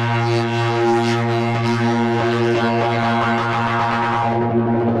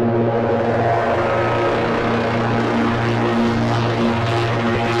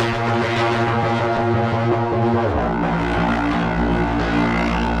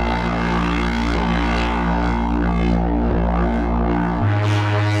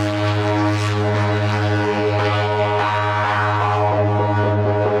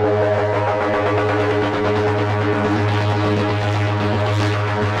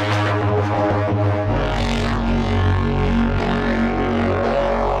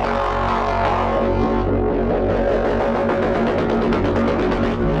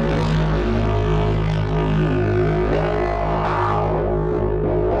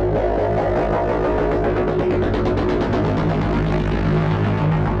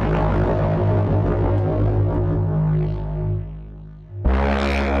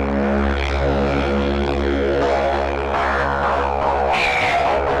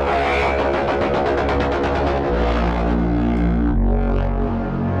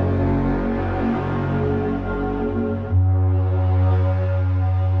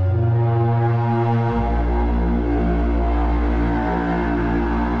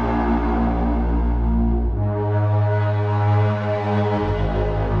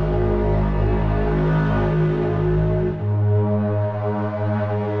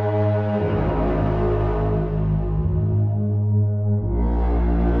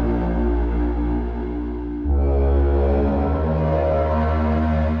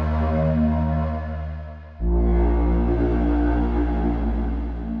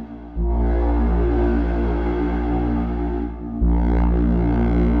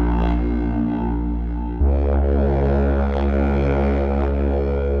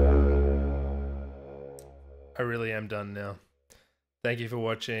 I really am done now. Thank you for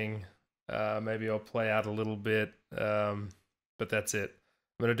watching. Maybe I'll play out a little bit, but that's it.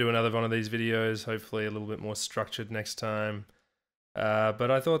 I'm going to do another one of these videos, hopefully a little bit more structured next time.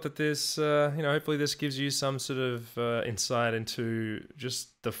 But I thought that this, hopefully this gives you some sort of insight into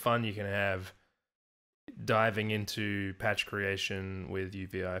just the fun you can have diving into patch creation with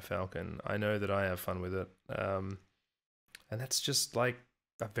UVI Falcon. I know that I have fun with it. And that's just like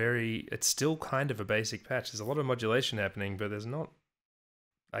it's still kind of a basic patch. There's a lot of modulation happening, but there's not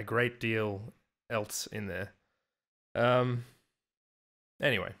a great deal else in there.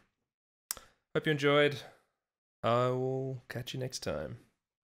 Anyway, hope you enjoyed. I will catch you next time.